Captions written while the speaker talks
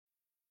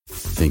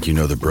Think you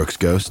know the Brooks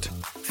Ghost?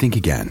 Think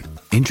again.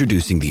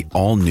 Introducing the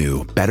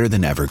all-new,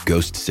 better-than-ever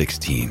Ghost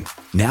 16.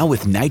 Now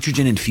with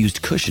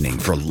nitrogen-infused cushioning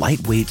for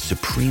lightweight,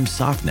 supreme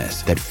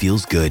softness that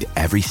feels good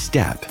every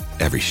step,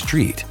 every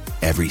street,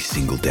 every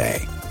single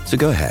day. So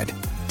go ahead,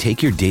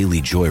 take your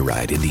daily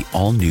joyride in the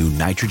all-new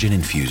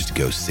nitrogen-infused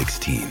Ghost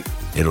 16.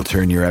 It'll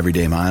turn your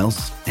everyday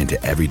miles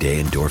into everyday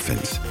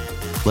endorphins.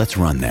 Let's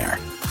run there.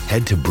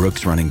 Head to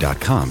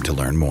brooksrunning.com to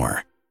learn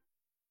more.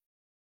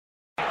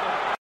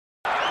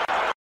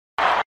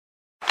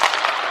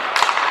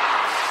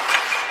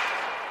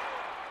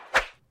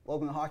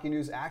 Welcome to Hockey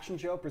News Action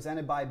Show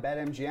presented by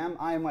BetMGM.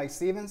 I am Mike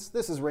Stevens.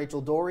 This is Rachel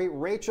Dory.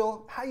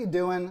 Rachel, how you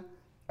doing?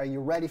 Are you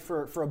ready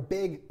for a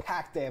big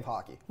packed day of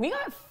hockey? We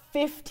got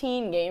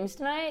 15 games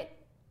tonight.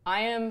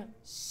 I am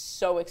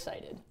so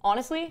excited.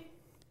 Honestly,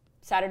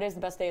 Saturday's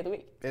the best day of the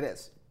week. It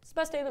is. It's the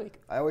best day of the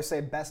week. I always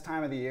say best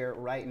time of the year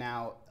right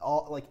now.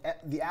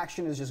 The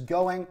action is just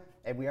going,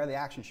 and we are the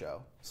action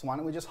show. So why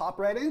don't we just hop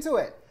right into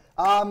it?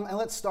 And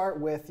let's start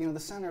with the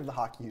center of the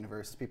hockey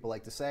universe, as people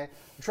like to say,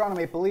 the Toronto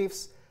Maple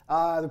Leafs.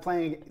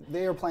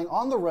 They are playing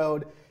on the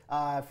road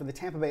against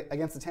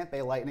the Tampa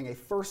Bay Lightning, a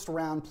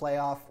first-round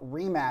playoff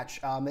rematch.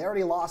 They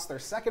already lost their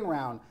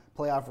second-round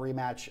playoff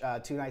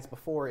rematch 2 nights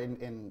before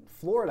in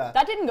Florida.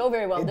 That didn't go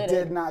very well, did it?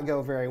 It did not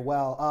go very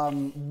well.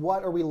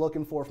 What are we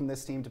looking for from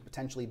this team to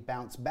potentially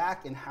bounce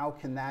back, and how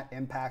can that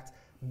impact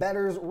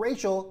bettors?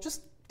 Rachel,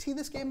 just tee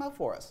this game up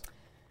for us.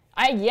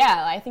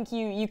 I think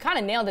you kind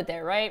of nailed it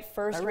there, right?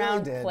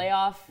 First-round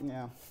playoff.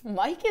 Yeah.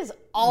 Mike is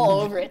all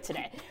over it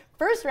today.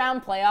 First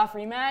round playoff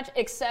rematch,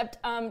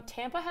 except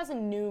Tampa has a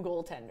new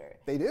goaltender.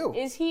 They do.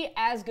 Is he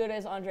as good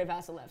as Andrei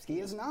Vasilevskiy? He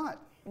is not.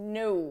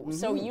 No. Mm-hmm.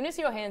 So Jonas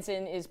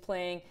Johansson is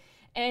playing,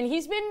 and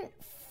he's been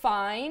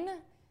fine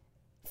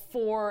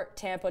for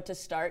Tampa to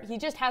start. He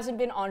just hasn't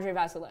been Andrei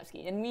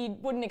Vasilevskiy, and we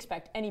wouldn't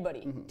expect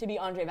anybody to be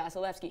Andrei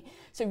Vasilevskiy.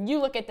 So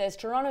you look at this,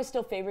 Toronto is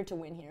still favored to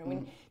win here. I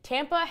mean,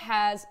 Tampa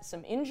has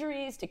some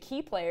injuries to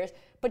key players,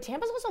 but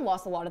Tampa's also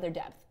lost a lot of their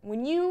depth.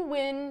 When you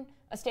win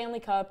a Stanley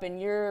Cup and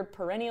you're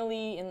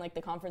perennially in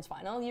the conference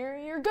final,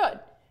 you're good,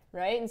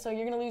 right? And so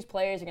you're going to lose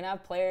players. You're going to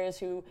have players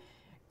who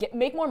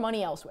make more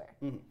money elsewhere.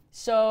 Mm-hmm.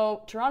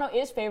 So Toronto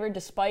is favored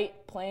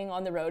despite playing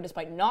on the road,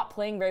 despite not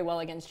playing very well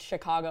against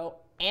Chicago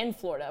and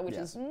Florida, which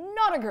is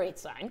not a great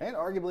sign. And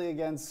arguably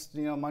against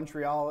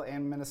Montreal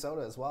and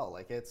Minnesota as well.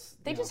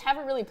 They just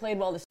haven't really played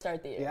well to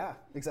start the year. Yeah,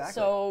 exactly.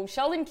 So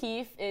Sheldon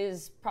Keefe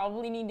is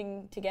probably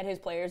needing to get his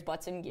players'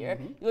 butts in gear.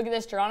 Mm-hmm. You look at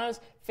this, Toronto's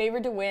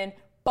favored to win,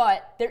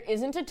 but there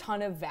isn't a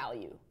ton of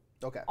value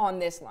on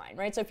this line,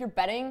 right? So if you're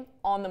betting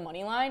on the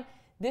money line,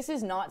 this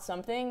is not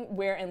something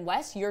where,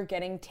 unless you're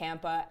getting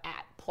Tampa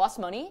at plus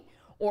money,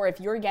 or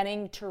if you're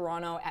getting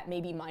Toronto at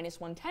maybe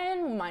minus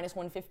 110, minus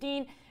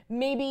 115,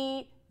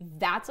 maybe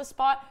that's a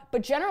spot.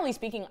 But generally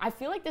speaking, I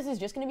feel like this is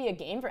just going to be a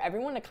game for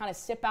everyone to kind of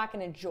sit back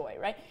and enjoy,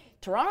 right?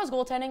 Toronto's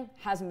goaltending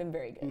hasn't been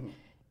very good. Mm-hmm.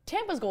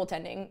 Tampa's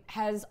goaltending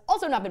has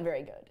also not been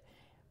very good.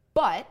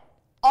 But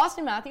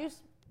Austin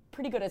Matthews,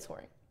 pretty good at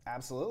scoring.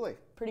 Absolutely.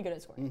 Pretty good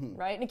at scoring,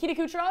 right? Nikita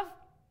Kucherov?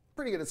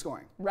 Pretty good at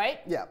scoring. Right?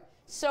 Yeah.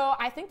 So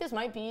I think this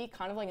might be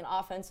kind of like an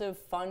offensive,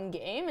 fun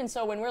game. And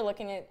so when we're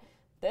looking at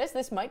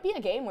this might be a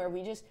game where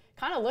we just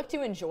kind of look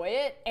to enjoy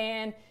it,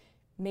 and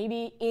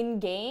maybe in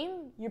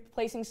game you're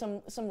placing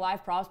some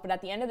live props, but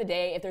at the end of the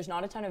day, if there's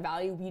not a ton of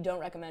value, we don't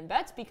recommend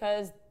bets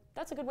because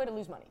that's a good way to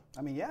lose money.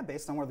 I mean, yeah,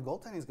 based on where the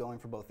goaltending is going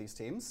for both these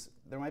teams,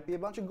 there might be a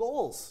bunch of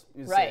goals.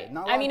 Right.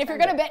 I mean, if you're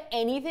going to bet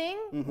anything,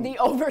 the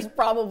over is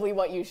probably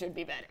what you should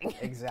be betting.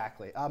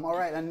 Exactly. All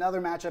right,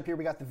 another matchup here.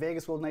 We got the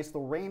Vegas Golden Knights, the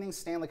reigning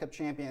Stanley Cup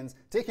champions,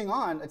 taking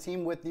on a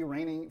team with the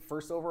reigning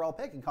first overall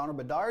pick in Connor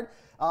Bedard.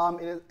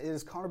 It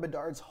is Connor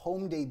Bedard's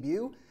home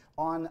debut.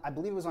 I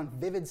believe it was on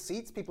Vivid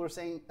Seats. People are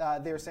saying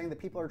they're saying that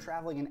people are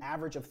traveling an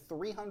average of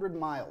 300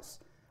 miles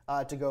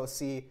to go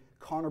see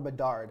Connor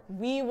Bedard.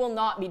 We will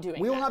not be doing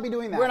that. We will not be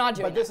doing that. We're not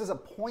doing that. But this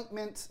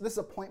is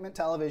appointment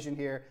television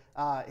here.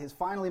 He's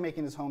finally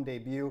making his home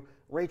debut.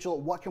 Rachel,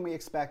 what can we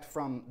expect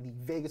from the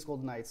Vegas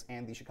Golden Knights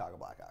and the Chicago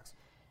Blackhawks?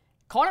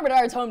 Connor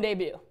Bedard's home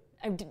debut.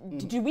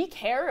 Do we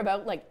care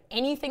about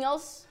anything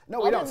else?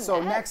 No, we don't.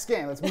 So next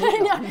game, let's move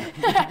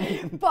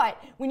on.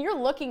 But when you're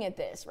looking at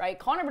this, right,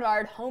 Connor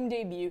Bedard, home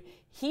debut,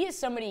 he is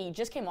somebody who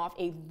just came off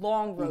a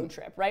long road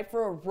trip, right?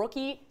 For a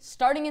rookie,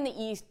 starting in the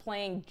East,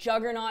 playing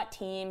juggernaut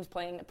teams,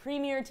 playing the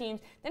premier teams.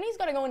 Then he's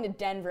got to go into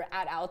Denver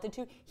at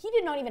altitude. He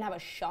did not even have a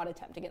shot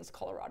attempt against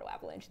Colorado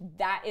Avalanche.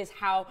 That is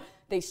how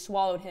they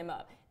swallowed him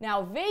up.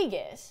 Now,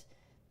 Vegas,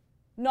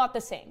 not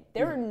the same.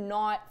 They're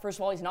not, first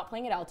of all, he's not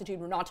playing at altitude.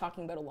 We're not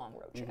talking about a long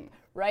road trip,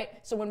 right?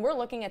 So when we're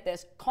looking at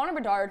this, Connor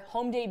Bedard,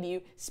 home debut,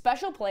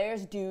 special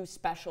players do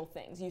special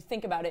things. You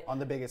think about it. On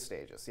the biggest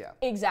stages, yeah.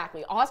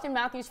 Exactly. Austin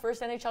Matthews'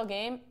 first NHL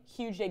game,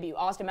 huge debut.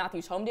 Austin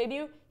Matthews' home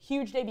debut,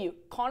 huge debut.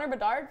 Connor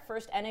Bedard,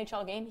 first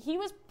NHL game, he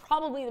was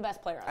probably the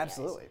best player on the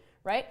Absolutely. ice.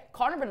 Right?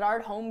 Connor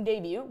Bedard, home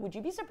debut. Would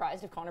you be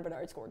surprised if Connor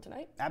Bedard scored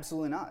tonight?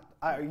 Absolutely not.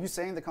 Are you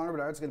saying that Connor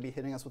Bedard's going to be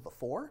hitting us with a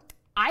 4?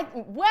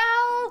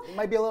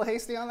 Might be a little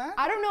hasty on that.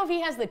 I don't know if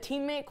he has the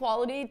teammate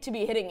quality to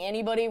be hitting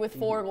anybody with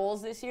 4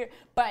 goals this year,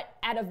 but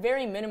at a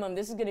very minimum,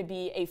 this is going to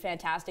be a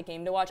fantastic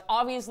game to watch.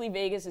 Obviously,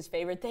 Vegas is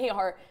favored. They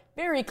are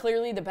very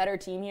clearly the better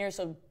team here,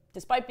 so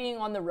despite being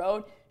on the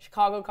road,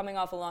 Chicago coming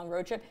off a long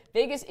road trip,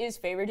 Vegas is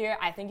favored here.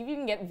 I think if you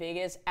can get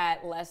Vegas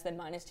at less than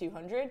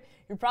 -200,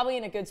 you're probably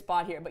in a good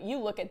spot here. But you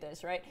look at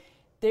this, right?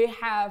 They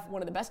have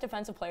one of the best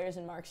defensive players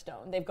in Mark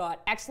Stone. They've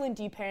got excellent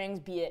deep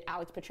pairings, be it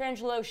Alex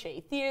Pietrangelo, Shea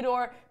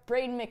Theodore,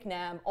 Braden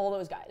McNabb, all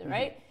those guys,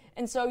 right?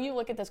 And so you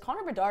look at this,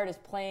 Connor Bedard is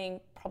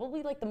playing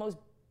probably like the most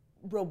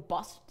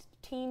robust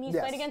team he's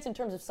played against in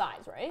terms of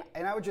size, right?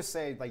 And I would just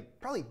say, like,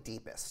 probably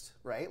deepest,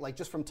 right? Like,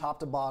 just from top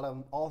to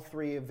bottom, all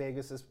 3 of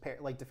Vegas's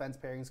defense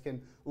pairings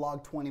can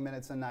log 20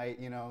 minutes a night.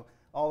 You know,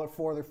 all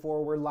 4 of their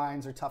forward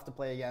lines are tough to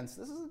play against.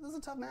 This is a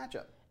tough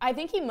matchup. I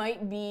think he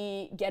might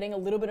be getting a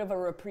little bit of a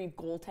reprieve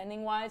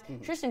goaltending-wise.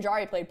 Tristan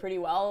Jarry played pretty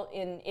well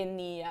in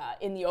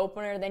the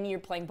opener. Then you're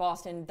playing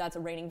Boston. That's a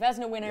reigning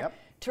Vezina winner. Yep.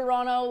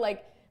 Toronto,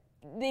 like,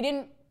 they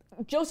didn't.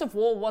 Joseph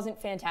Wool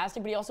wasn't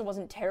fantastic, but he also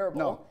wasn't terrible.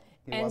 No,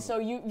 and wasn't. so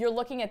you're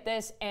looking at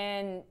this,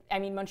 and I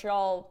mean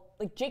Montreal.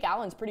 Like, Jake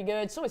Allen's pretty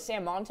good. So is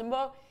Sam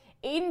Montembeault.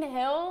 Aiden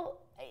Hill.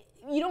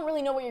 You don't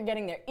really know what you're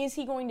getting there. Is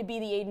he going to be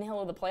the Aiden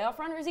Hill of the playoff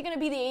run, or is he going to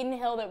be the Aiden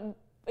Hill that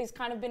has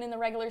kind of been in the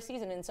regular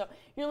season? And so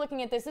you're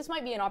looking at this. This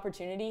might be an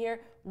opportunity here.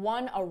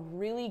 1, a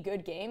really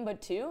good game,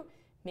 but 2,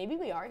 maybe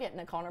we are getting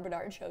a Connor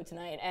Bedard show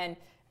tonight. And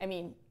I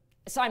mean,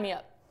 sign me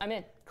up. I'm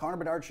in. Connor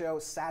Bedard show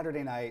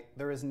Saturday night.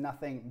 There is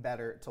nothing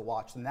better to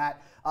watch than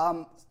that.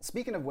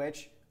 Speaking of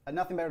which,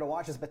 nothing better to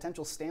watch is a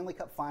potential Stanley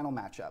Cup final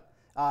matchup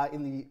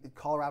in the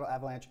Colorado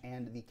Avalanche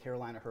and the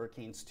Carolina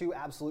Hurricanes. 2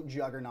 absolute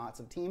juggernauts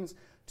of teams.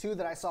 2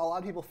 that I saw a lot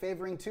of people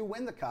favoring to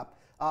win the Cup.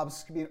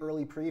 This could be an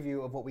early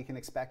preview of what we can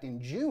expect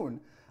in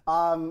June.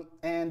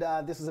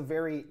 This is a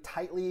very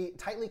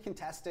tightly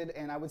contested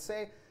and I would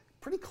say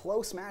pretty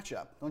close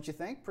matchup, don't you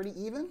think? Pretty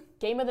even?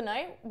 Game of the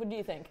night? What do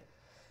you think?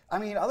 I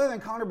mean, other than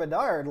Connor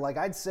Bedard, like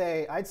I'd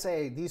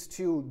say these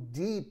 2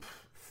 deep,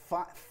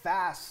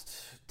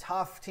 fast,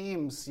 tough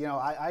teams. You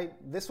know,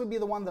 this would be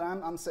the one that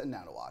I'm sitting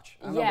down to watch.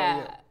 I don't know about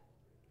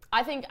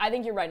you. I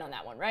think you're right on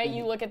that one, right?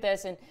 You look at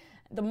this, and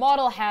the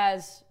model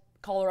has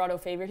Colorado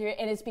favored here,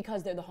 and it's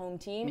because they're the home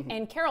team.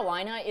 And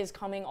Carolina is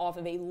coming off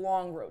of a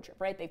long road trip,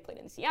 right? They played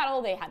in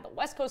Seattle. They had the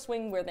West Coast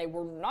swing where they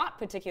were not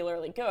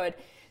particularly good.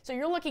 So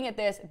you're looking at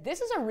this.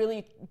 This is a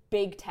really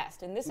big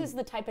test, and this is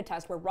the type of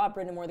test where Rob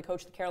Brind'Amour, the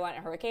coach of the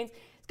Carolina Hurricanes,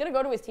 is going to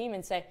go to his team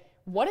and say,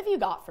 what have you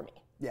got for me?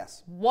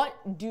 Yes.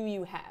 What do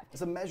you have?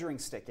 It's a measuring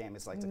stick game,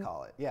 it's like to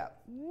call it. Yeah.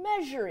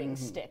 Measuring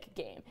stick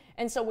game.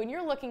 And so when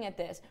you're looking at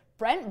this,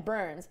 Brent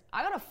Burns,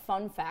 I got a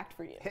fun fact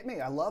for you. Hit me.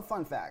 I love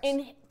fun facts.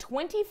 In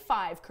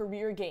 25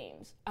 career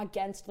games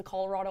against the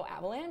Colorado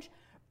Avalanche,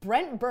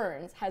 Brent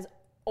Burns has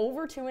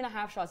over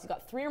 2.5 shots. He's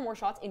got 3 or more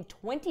shots in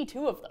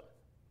 22 of them.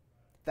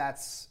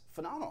 That's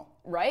phenomenal.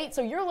 Right?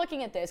 So you're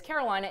looking at this.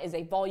 Carolina is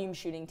a volume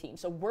shooting team.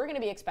 So we're going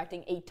to be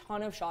expecting a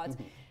ton of shots.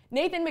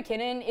 Nathan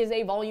MacKinnon is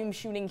a volume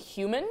shooting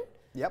human.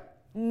 Yep.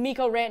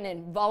 Mikko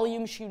Rantanen,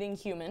 volume shooting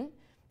human.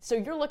 So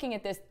you're looking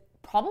at this,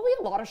 probably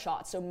a lot of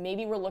shots. So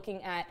maybe we're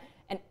looking at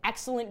an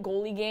excellent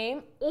goalie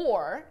game,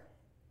 or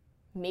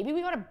maybe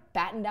we got to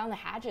batten down the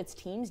hatchets.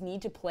 Teams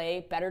need to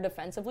play better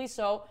defensively.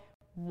 So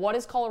what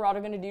is Colorado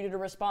going to do to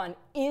respond?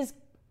 Is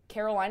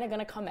Carolina going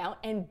to come out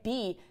and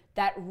be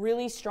that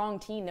really strong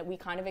team that we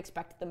kind of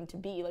expected them to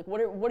be? Like,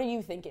 what are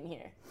you thinking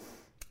here?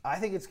 I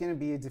think it's going to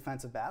be a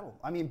defensive battle.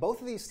 I mean,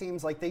 both of these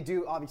teams, like they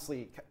do,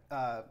 obviously,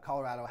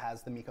 Colorado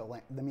has the Mikko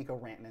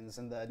Rantanens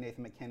and the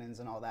Nathan MacKinnons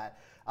and all that.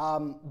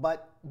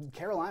 But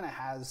Carolina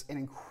has an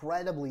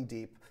incredibly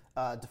deep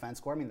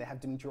defense core. I mean, they have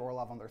Dmitry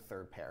Orlov on their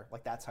 3rd pair.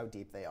 Like, that's how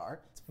deep they are.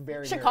 It's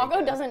very, Chicago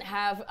very good. doesn't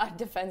have a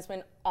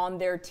defenseman on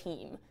their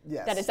team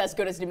that is as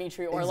good as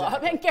Dmitry Orlov,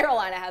 Exactly. and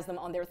Carolina has them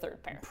on their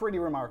 3rd pair. Pretty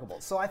remarkable.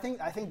 So I think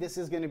this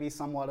is going to be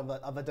somewhat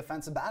of a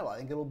defensive battle. I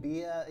think it'll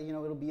be a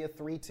 3-2,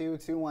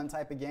 2-1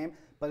 type of game,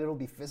 but it'll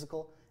be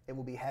physical. It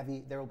will be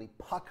heavy. There will be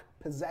puck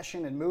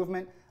possession and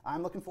movement.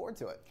 I'm looking forward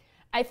to it.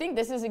 I think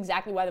this is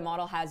exactly why the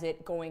model has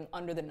it going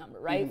under the number,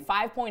 right?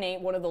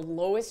 5.8, one of the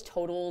lowest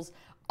totals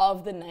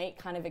of the night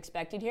kind of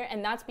expected here,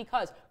 and that's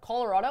because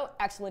Colorado,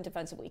 excellent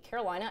defensively.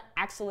 Carolina,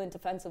 excellent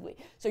defensively.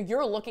 So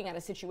you're looking at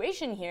a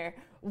situation here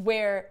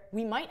where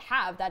we might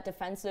have that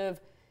defensive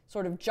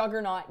sort of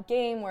juggernaut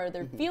game where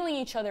they're feeling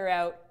each other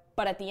out,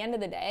 but at the end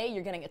of the day,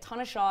 you're getting a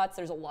ton of shots.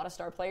 There's a lot of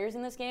star players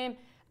in this game.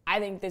 I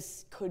think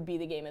this could be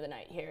the game of the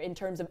night here in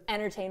terms of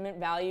entertainment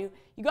value.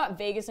 You got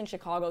Vegas and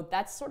Chicago.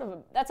 That's a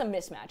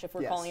mismatch if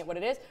we're calling it what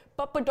it is.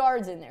 But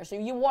Bedard's in there, so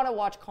you want to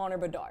watch Connor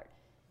Bedard.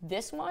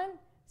 This one,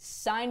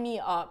 sign me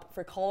up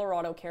for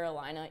Colorado,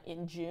 Carolina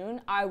in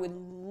June. I would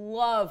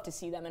love to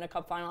see them in a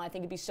cup final. I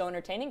think it'd be so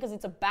entertaining because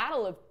it's a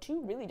battle of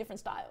 2 really different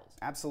styles.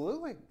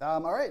 Absolutely.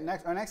 All right,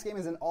 our next game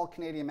is an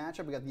all-Canadian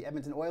matchup. We got the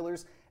Edmonton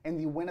Oilers and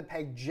the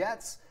Winnipeg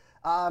Jets.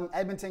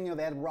 Edmonton,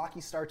 they had a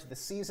rocky start to the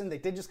season. They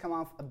did just come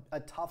off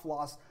a tough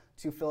loss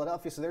to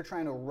Philadelphia. So they're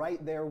trying to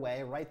right their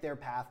way, right their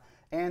path.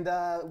 And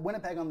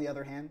Winnipeg, on the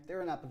other hand,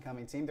 they're an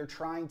up-and-coming team. They're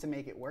trying to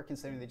make it work,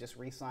 considering they just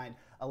re-signed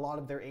a lot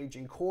of their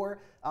aging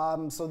core.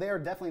 So they are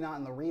definitely not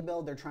in the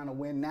rebuild. They're trying to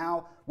win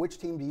now. Which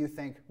team do you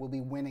think will be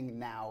winning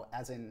now,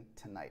 as in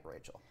tonight,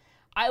 Rachel?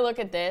 I look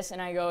at this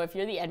and I go, if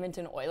you're the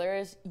Edmonton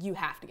Oilers, you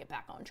have to get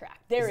back on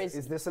track.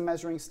 Is this a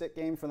measuring stick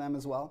game for them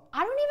as well?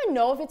 I don't even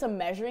know if it's a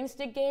measuring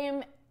stick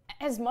game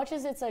as much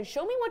as it's a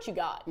show me what you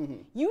got.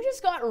 You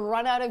just got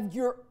run out of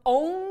your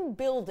own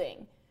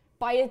building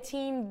by a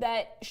team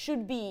that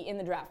should be in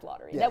the draft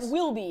lottery, that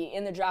will be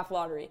in the draft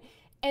lottery.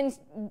 And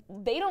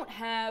they don't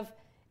have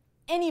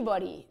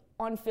anybody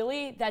on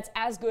Philly that's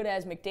as good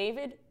as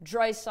McDavid,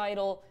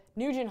 Draisaitl,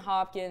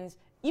 Nugent-Hopkins,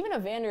 even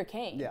Evander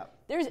Kane. Yeah,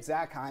 there's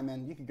Zach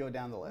Hyman. You could go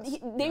down the list.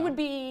 They would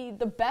be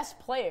the best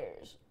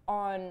players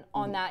on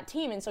that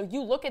team. And so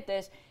you look at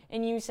this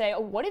and you say,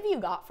 oh, what have you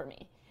got for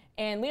me?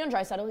 And Leon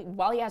Draisaitl,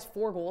 while he has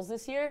 4 goals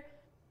this year,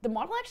 the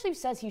model actually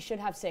says he should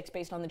have 6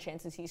 based on the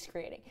chances he's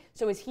creating.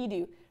 So is he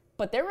due?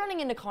 But they're running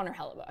into Connor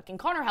Hellebuck. And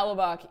Connor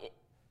Hellebuck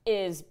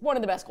is one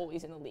of the best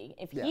goalies in the league.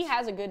 If he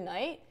has a good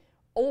night,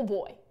 oh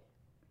boy.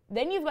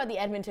 Then you've got the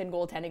Edmonton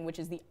goaltending, which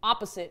is the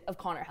opposite of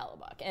Connor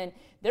Hellebuck. And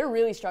they're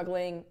really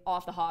struggling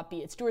off the hop, be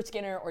it Stuart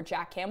Skinner or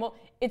Jack Campbell.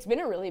 It's been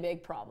a really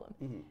big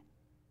problem.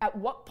 At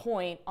what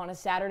point on a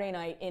Saturday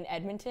night in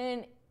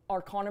Edmonton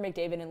are Connor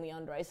McDavid and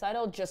Leon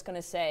Draisaitl just going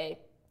to say,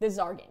 this is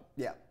our game?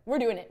 Yeah. We're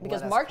doing it.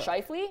 Because Mark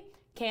Scheifele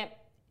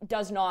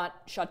does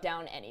not shut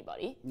down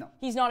anybody. No.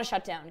 He's not a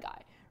shutdown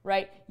guy,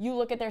 right? You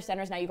look at their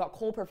centers now. You've got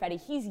Cole Perfetti.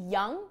 He's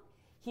young.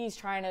 He's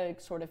trying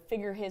to sort of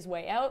figure his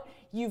way out.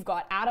 You've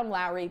got Adam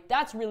Lowry.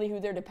 That's really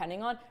who they're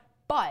depending on.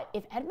 But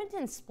if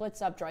Edmonton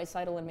splits up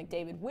Draisaitl and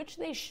McDavid, which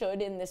they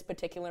should in this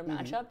particular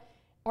matchup,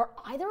 are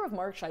either of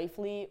Mark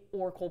Scheifele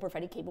or Cole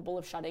Perfetti capable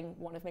of shutting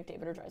one of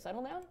McDavid or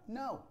Draisaitl down?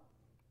 No.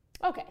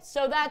 Okay,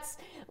 so that's,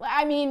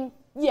 I mean,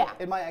 yeah.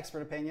 In my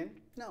expert opinion,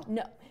 no.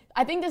 No.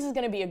 I think this is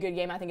going to be a good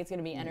game. I think it's going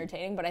to be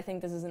entertaining, but I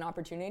think this is an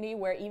opportunity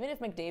where even if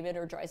McDavid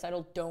or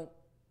Draisaitl don't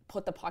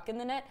put the puck in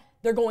the net,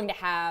 they're going to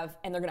have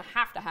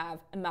to have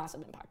a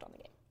massive impact on the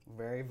game.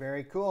 Very,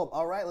 very cool.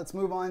 All right, let's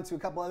move on to a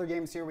couple other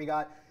games here. We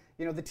got,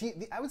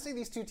 I would say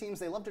these two teams,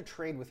 they love to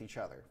trade with each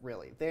other,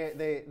 really.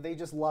 They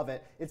just love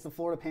it. It's the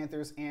Florida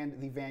Panthers and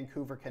the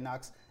Vancouver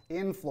Canucks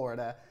in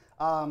Florida.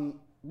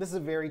 This is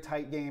a very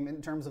tight game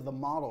in terms of the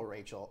model,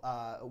 Rachel.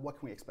 What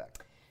can we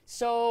expect?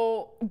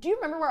 So, do you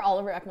remember where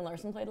Oliver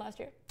Ekman-Larsson played last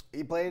year?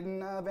 He played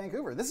in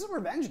Vancouver. This is a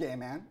revenge game,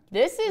 man.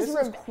 This is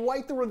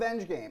quite the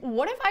revenge game.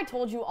 What if I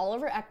told you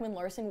Oliver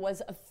Ekman-Larsson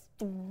was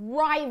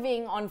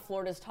thriving on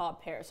Florida's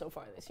top pair so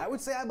far this year? I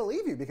would say I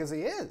believe you because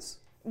he is.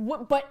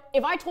 But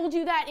if I told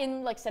you that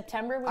in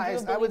September, would you have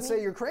believed me? I would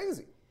say you're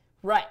crazy.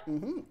 Right.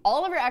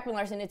 Oliver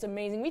Ekman-Larsson, it's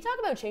amazing. We talk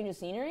about change of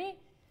scenery.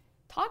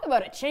 Talk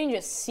about a change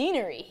of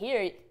scenery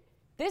here.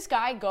 This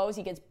guy goes,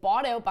 he gets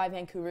bought out by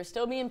Vancouver,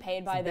 still being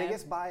paid by them.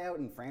 Biggest buyout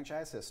in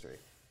franchise history.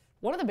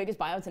 One of the biggest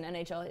buyouts in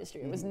NHL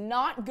history. It was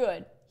not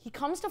good. He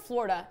comes to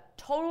Florida,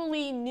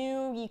 totally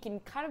new. You can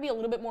kind of be a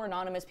little bit more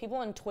anonymous. People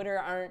on Twitter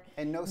aren't.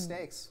 And no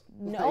stakes.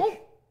 No.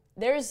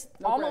 There's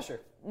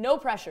no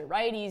pressure,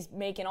 right? He's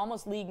making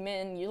almost league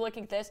min. You look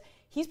at this,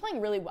 he's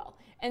playing really well.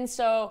 And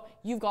so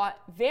you've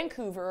got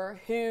Vancouver,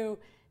 who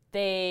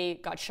they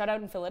got shut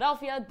out in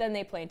Philadelphia, then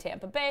they play in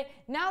Tampa Bay.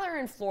 Now they're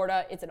in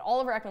Florida. It's an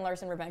Oliver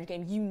Ekman-Larsson revenge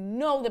game. You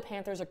know the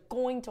Panthers are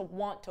going to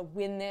want to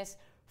win this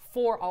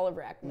for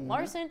Oliver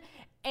Ekman-Larsson.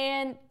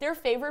 And they're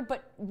favored,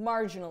 but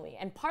marginally.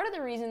 And part of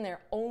the reason they're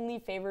only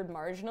favored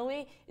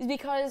marginally is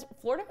because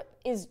Florida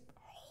is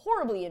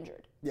horribly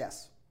injured.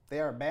 Yes, they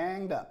are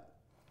banged up.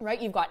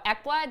 Right? You've got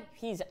Ekblad,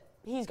 he's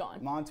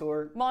gone.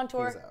 Montour,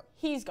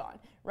 he's gone.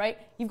 Right?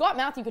 You've got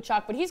Matthew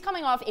Tkachuk, but he's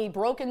coming off a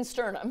broken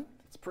sternum.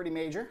 It's pretty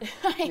major.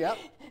 Yep.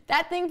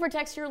 That thing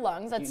protects your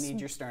lungs. You need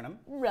your sternum.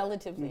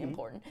 Relatively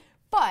important.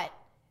 But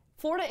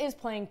Florida is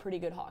playing pretty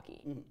good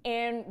hockey.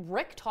 And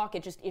Rick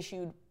Tocchet just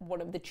issued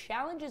one of the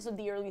challenges of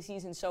the early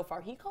season so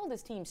far. He called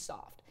his team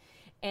soft.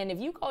 And if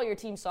you call your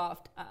team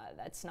soft,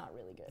 that's not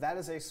really good. That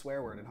is a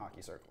swear word in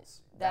hockey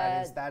circles.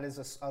 That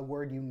is a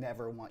word you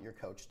never want your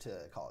coach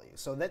to call you.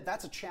 So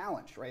that's a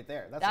challenge right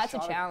there. That's a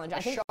challenge.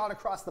 A shot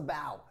across the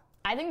bow.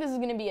 I think this is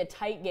going to be a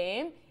tight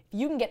game. If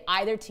you can get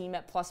either team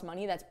at plus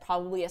money, that's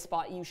probably a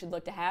spot you should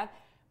look to have.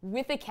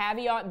 With the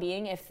caveat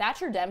being, if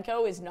Thatcher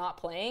Demko is not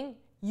playing,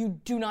 you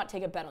do not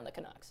take a bet on the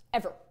Canucks.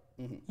 Ever.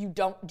 You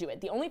don't do it.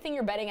 The only thing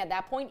you're betting at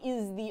that point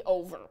is the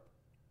over.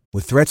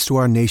 With threats to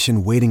our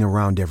nation waiting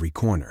around every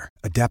corner,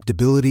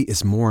 adaptability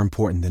is more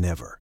important than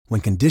ever. When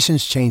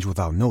conditions change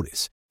without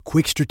notice,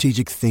 quick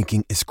strategic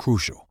thinking is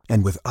crucial.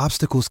 And with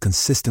obstacles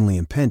consistently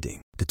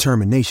impending,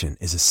 determination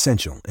is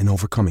essential in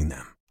overcoming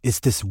them. It's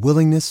this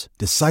willingness,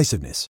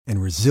 decisiveness,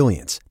 and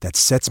resilience that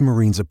sets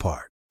Marines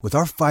apart. With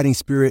our fighting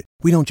spirit,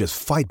 we don't just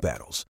fight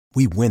battles,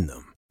 we win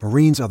them.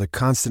 Marines are the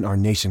constant our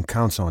nation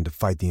counts on to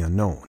fight the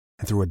unknown.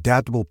 And through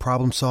adaptable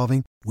problem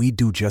solving, we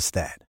do just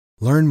that.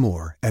 Learn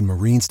more at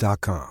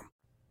marines.com.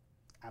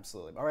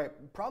 Absolutely. All right,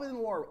 probably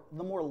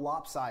the more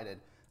lopsided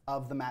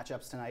of the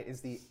matchups tonight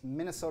is the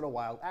Minnesota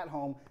Wild at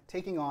home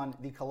taking on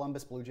the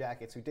Columbus Blue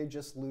Jackets, who did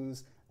just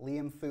lose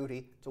Liam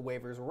Foudy to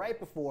waivers right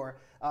before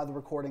the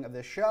recording of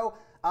this show.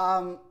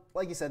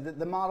 Like you said,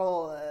 the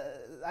model,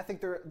 I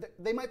think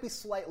they might be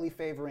slightly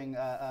favoring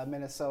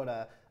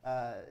Minnesota,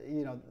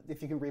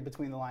 if you can read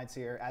between the lines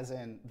here, as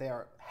in they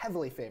are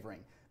heavily favoring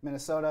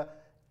Minnesota.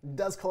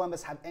 Does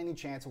Columbus have any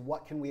chance?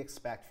 What can we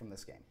expect from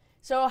this game?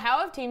 So how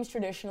have teams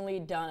traditionally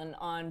done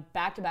on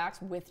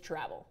back-to-backs with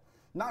travel?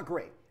 Not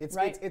great. It's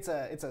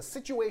a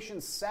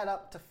situation set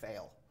up to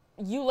fail.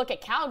 You look at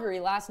Calgary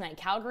last night.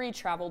 Calgary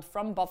traveled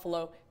from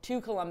Buffalo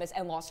to Columbus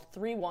and lost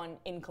 3-1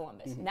 in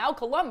Columbus. Now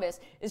Columbus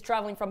is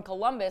traveling from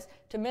Columbus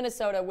to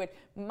Minnesota, which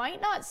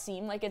might not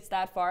seem like it's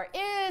that far.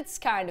 It's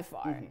kind of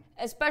far,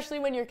 especially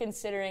when you're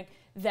considering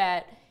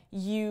that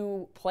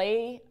you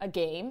play a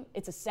game.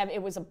 It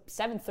was a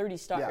 7:30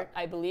 start,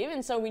 I believe.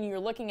 And so when you're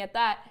looking at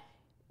that,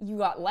 you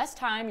got less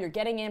time. You're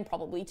getting in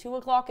probably 2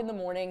 o'clock in the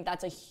morning.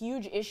 That's a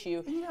huge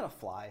issue. And you gotta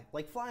fly.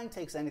 Like, flying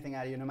takes anything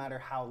out of you, no matter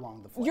how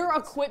long the flight Your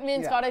is.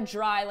 equipment's gotta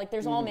dry. Like,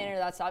 there's all manner of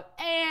that stuff.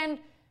 And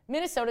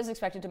Minnesota's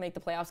expected to make the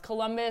playoffs.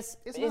 Columbus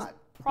is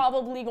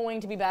probably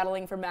going to be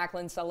battling for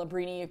Macklin,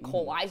 Celebrini,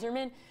 Cole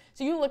Yzerman.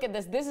 So you look at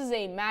this. This is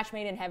a match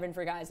made in heaven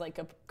for guys like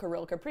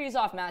Kirill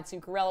Kaprizov, Matt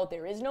Zuccarello.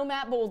 There is no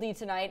Matt Boldy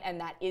tonight, and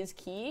that is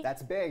key.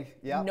 That's big.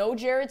 Yeah. No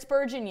Jared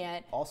Spurgeon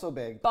yet. Also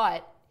big.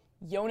 But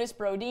Jonas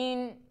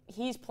Brodin,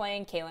 he's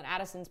playing. Kalen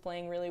Addison's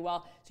playing really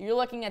well. So you're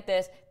looking at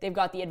this. They've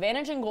got the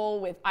advantage in goal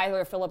with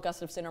either Philip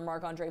Gustafsson or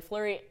Marc-Andre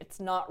Fleury. It's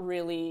not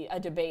really a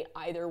debate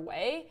either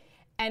way.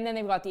 And then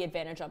they've got the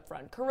advantage up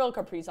front. Kirill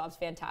Kaprizov's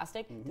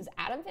fantastic. Does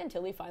Adam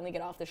Fantilli finally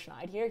get off the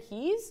schneid here?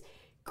 He's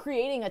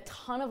creating a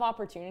ton of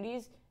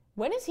opportunities.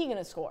 When is he going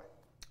to score?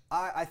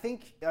 I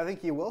think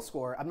he will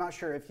score. I'm not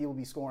sure if he will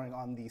be scoring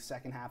on the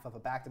second half of a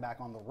back-to-back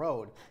on the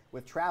road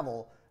with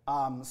travel.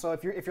 So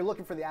if you're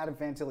looking for the Adam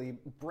Fantilli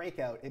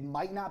breakout, it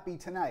might not be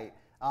tonight,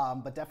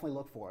 but definitely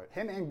look for it.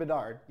 Him and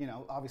Bedard,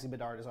 obviously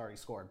Bedard has already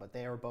scored, but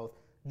they are both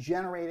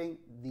generating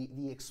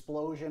the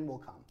explosion will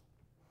come.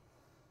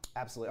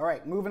 Absolutely. All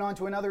right, moving on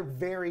to another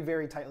very,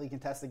 very tightly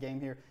contested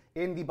game here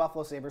in the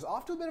Buffalo Sabres.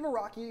 Off to a bit of a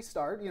rocky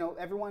start.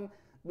 Everyone,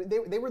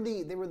 they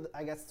were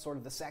I guess sort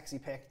of the sexy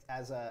pick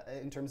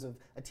in terms of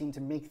a team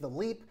to make the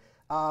leap.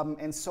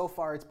 And so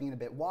far it's been a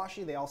bit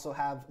washy. They also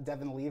have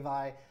Devin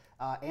Levi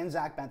and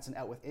Zach Benson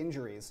out with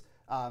injuries,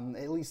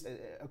 at least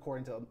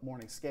according to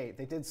Morning Skate.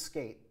 They did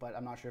skate, but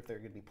I'm not sure if they're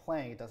going to be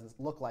playing. It doesn't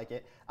look like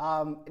it.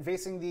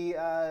 Facing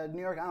the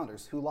New York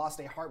Islanders, who lost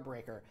a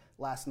heartbreaker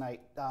last night.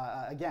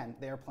 Again,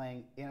 they are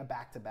playing in a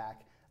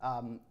back-to-back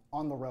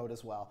on the road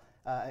as well.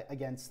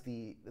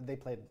 They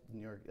played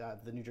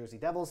the New Jersey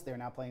Devils. They're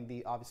now playing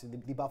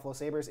the Buffalo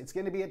Sabres. It's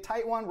going to be a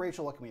tight one.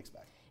 Rachel, what can we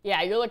expect?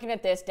 Yeah, you're looking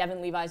at this. Devin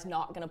Levi's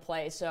not going to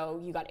play. So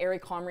you got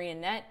Eric Comrie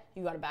in net.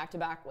 You got a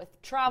back-to-back with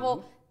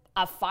travel.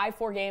 A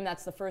 5-4 game.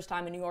 That's the first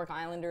time a New York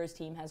Islanders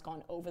team has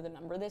gone over the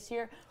number this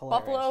year.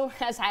 Hilarious. Buffalo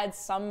has had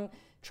some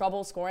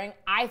trouble scoring.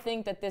 I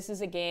think that this is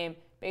a game,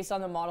 based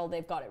on the model,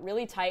 they've got it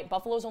really tight.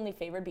 Buffalo's only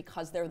favored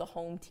because they're the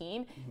home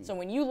team. So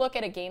when you look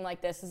at a game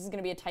like this is going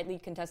to be a tightly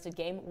contested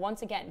game.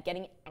 Once again,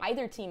 getting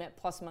either team at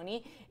plus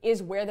money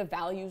is where the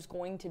value's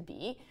going to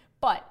be.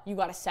 But you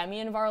got a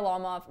Semyon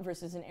Varlamov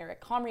versus an Eric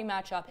Comrie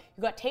matchup.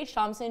 You got Tage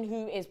Thompson,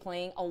 who is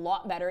playing a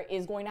lot better,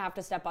 is going to have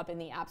to step up in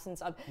the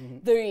absence of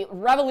the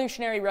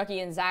revolutionary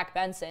rookie in Zach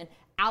Benson.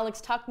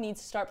 Alex Tuch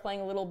needs to start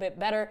playing a little bit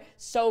better.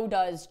 So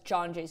does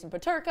Jason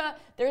Peterka.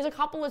 There's a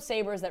couple of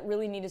Sabres that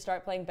really need to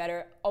start playing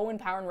better. Owen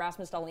Power and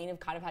Rasmus Dahlin have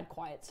kind of had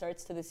quiet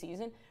starts to the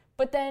season.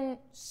 But then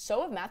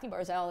so have Matthew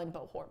Barzal and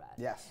Bo Horvat.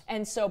 Yes.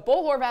 And so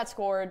Bo Horvat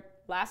scored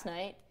last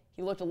night.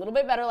 He looked a little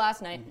bit better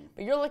last night,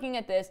 but you're looking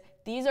at this.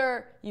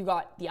 You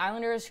got the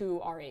Islanders, who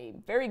are a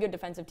very good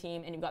defensive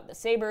team, and you've got the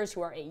Sabres,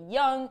 who are a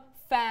young,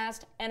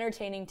 fast,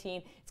 entertaining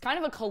team. It's kind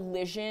of a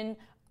collision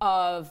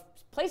of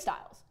play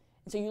styles.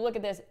 And so you look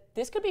at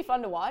this could be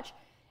fun to watch,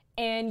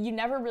 and you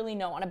never really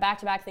know. On a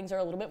back-to-back, things are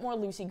a little bit more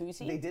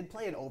loosey-goosey. They did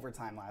play in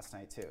overtime last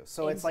night, too.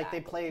 So It's like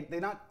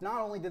not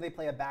only did they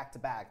play a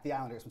back-to-back, the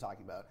Islanders I'm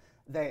talking about,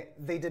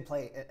 they did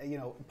play,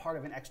 part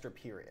of an extra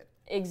period.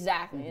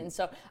 Exactly. And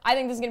so I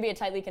think this is going to be a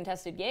tightly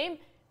contested game,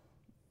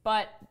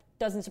 but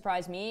doesn't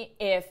surprise me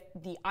if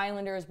the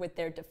Islanders, with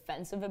their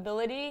defensive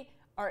ability,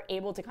 are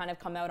able to kind of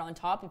come out on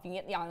top. If you can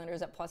get the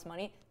Islanders at plus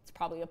money, it's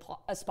probably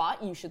a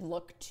spot you should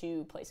look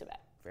to place a bet.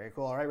 Very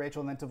cool. All right,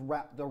 Rachel, and then to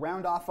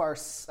round off our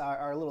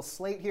little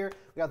slate here,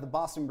 we got the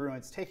Boston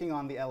Bruins taking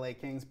on the LA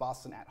Kings,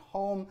 Boston at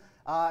home.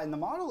 And the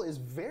model is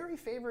very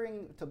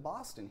favoring to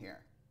Boston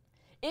here.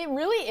 It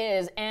really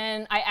is,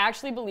 and I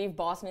actually believe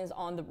Boston is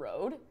on the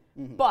road.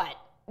 But,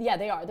 yeah,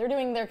 they are. They're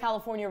doing their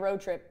California road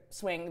trip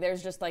swing.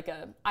 There's just I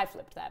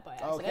flipped that by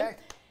accident. Okay.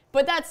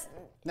 But that's...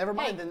 Never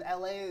mind, then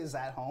LA is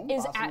at home.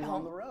 Boston is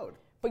on the road.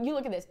 But you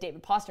look at this,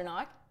 David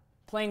Pastrnak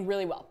playing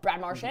really well. Brad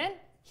Marchand,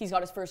 he's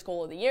got his first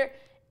goal of the year.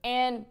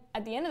 And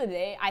at the end of the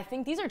day, I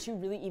think these are two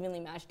really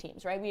evenly matched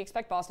teams, right? We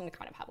expect Boston to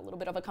kind of have a little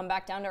bit of a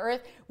comeback down to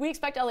earth. We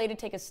expect LA to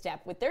take a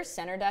step. With their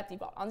center depth,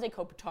 you've got Anze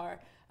Kopitar,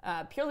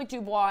 Pierre-Luc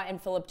Dubois,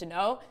 and Philippe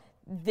Deneau.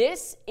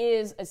 this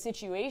is a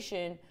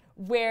situation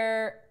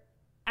where,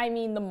 I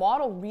mean, the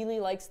model really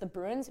likes the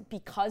Bruins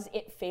because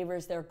it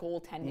favors their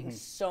goaltending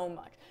so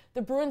much.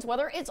 The Bruins,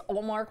 whether it's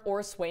Ullmark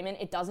or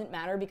Swayman, it doesn't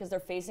matter because they're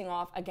facing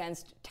off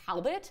against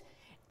Talbot,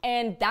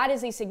 and that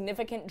is a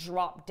significant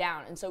drop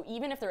down. And so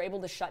even if they're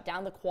able to shut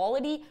down the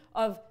quality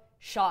of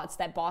shots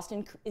that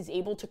Boston is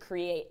able to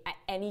create at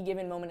any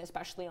given moment,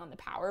 especially on the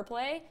power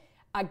play,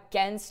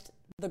 against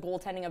the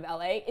goaltending of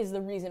LA, is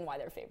the reason why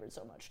they're favored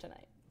so much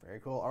tonight. Very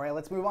cool. All right,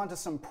 let's move on to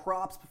some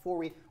props before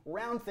we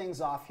round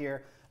things off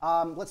here.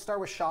 Let's start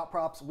with shot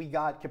props. We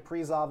got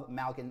Kaprizov,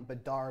 Malkin,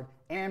 Bedard,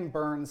 and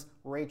Burns.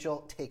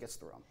 Rachel, take us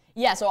through them.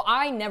 Yeah, so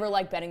I never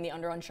like betting the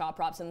under on shot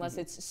props unless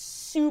it's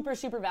super,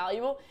 super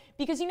valuable,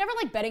 because you never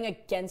like betting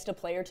against a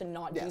player to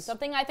not do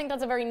something. I think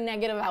that's a very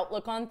negative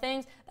outlook on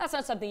things. That's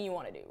not something you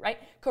want to do, right?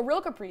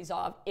 Kirill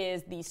Kaprizov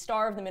is the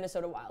star of the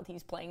Minnesota Wild.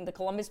 He's playing the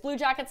Columbus Blue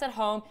Jackets at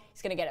home.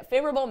 He's going to get a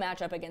favorable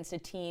matchup against a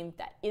team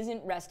that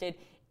isn't rested.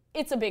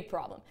 It's a big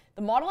problem.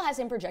 The model has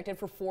him projected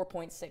for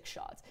 4.6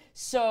 shots.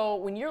 So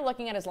when you're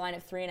looking at his line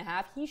of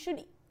 3.5, he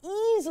should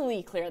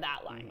easily clear that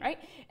line, right?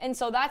 And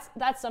so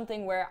that's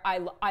something where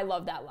I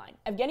love that line.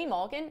 Evgeny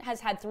Malkin has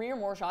had 3 or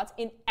more shots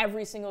in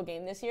every single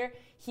game this year.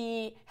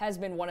 He has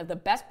been one of the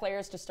best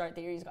players to start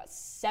the year. He's got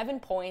 7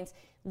 points,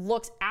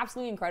 looks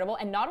absolutely incredible.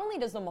 And not only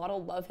does the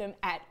model love him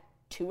at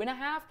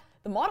 2.5,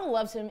 the model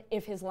loves him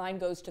if his line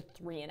goes to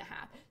 3.5.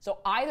 So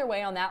either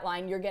way on that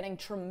line, you're getting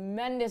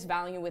tremendous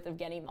value with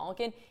Evgeny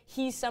Malkin.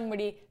 He's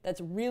somebody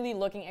that's really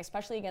looking,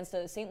 especially against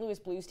a St. Louis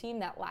Blues team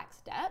that lacks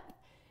depth.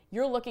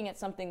 You're looking at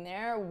something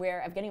there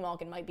where Evgeny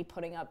Malkin might be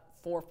putting up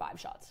 4 or 5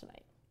 shots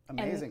tonight.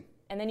 Amazing.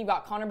 And then you've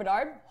got Connor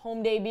Bedard,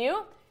 home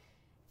debut.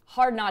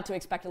 Hard not to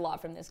expect a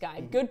lot from this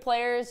guy. Good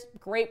players,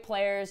 great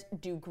players,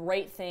 do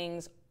great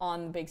things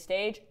on the big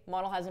stage.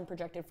 Model has him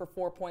projected for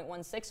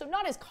 4.16, so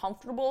not as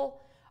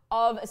comfortable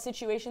of a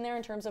situation there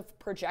in terms of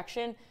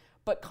projection,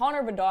 but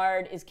Connor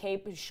Bedard is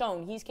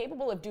shown he's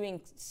capable of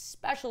doing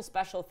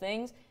special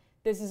things.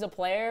 This is a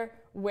player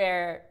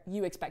where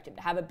you expect him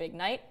to have a big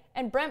night.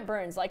 And Brent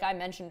Burns, like I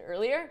mentioned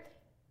earlier,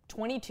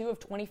 22 of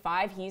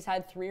 25, he's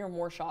had 3 or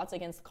more shots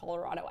against the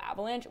Colorado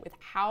Avalanche. With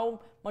how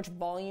much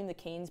volume the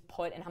Canes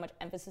put and how much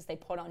emphasis they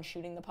put on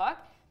shooting the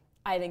puck,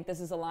 I think this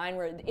is a line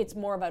where it's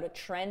more about a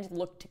trend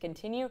look to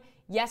continue.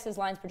 Yes, his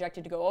line's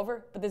projected to go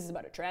over, but this is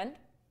about a trend.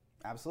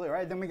 Absolutely. All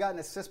right, then we got an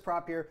assist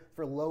prop here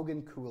for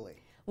Logan Cooley.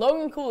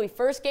 Logan Cooley,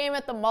 first game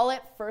at the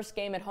Mullet, first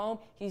game at home.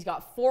 He's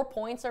got 4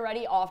 points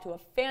already, off to a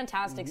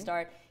fantastic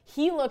start.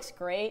 He looks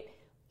great.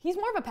 He's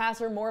more of a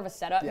passer, more of a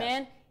setup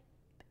man.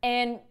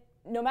 And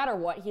no matter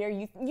what here,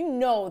 you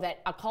know that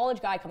a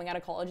college guy coming out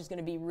of college is going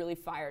to be really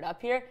fired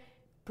up here.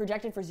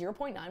 Projected for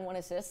 0.91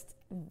 assists,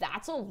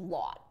 that's a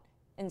lot.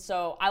 And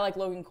so I like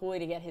Logan Cooley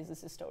to get his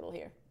assist total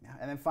here. Yeah,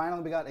 and then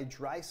finally we got a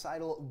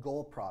Draisaitl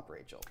goal prop,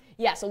 Rachel.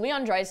 Yeah, so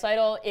Leon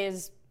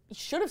Draisaitl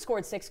should have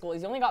scored 6 goals.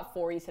 He's only got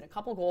 4. He's hit a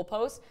couple goal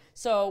posts.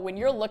 So when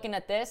you're looking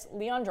at this,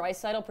 Leon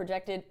Draisaitl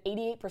projected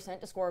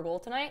 88% to score a goal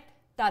tonight.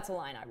 That's a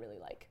line I really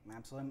like.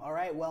 Absolutely. All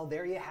right, well,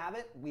 there you have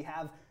it.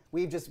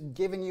 We've just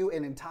given you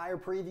an entire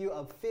preview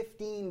of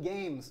 15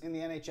 games in the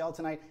NHL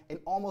tonight, an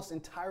almost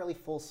entirely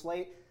full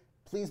slate.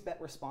 Please bet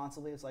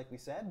responsibly, as like we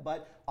said.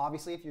 But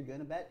obviously, if you're going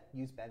to bet,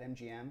 use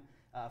BetMGM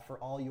for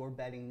all your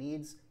betting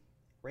needs.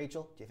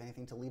 Rachel, do you have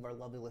anything to leave our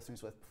lovely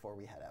listeners with before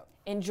we head out?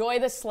 Enjoy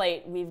the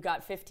slate. We've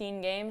got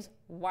 15 games.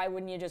 Why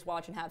wouldn't you just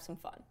watch and have some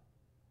fun?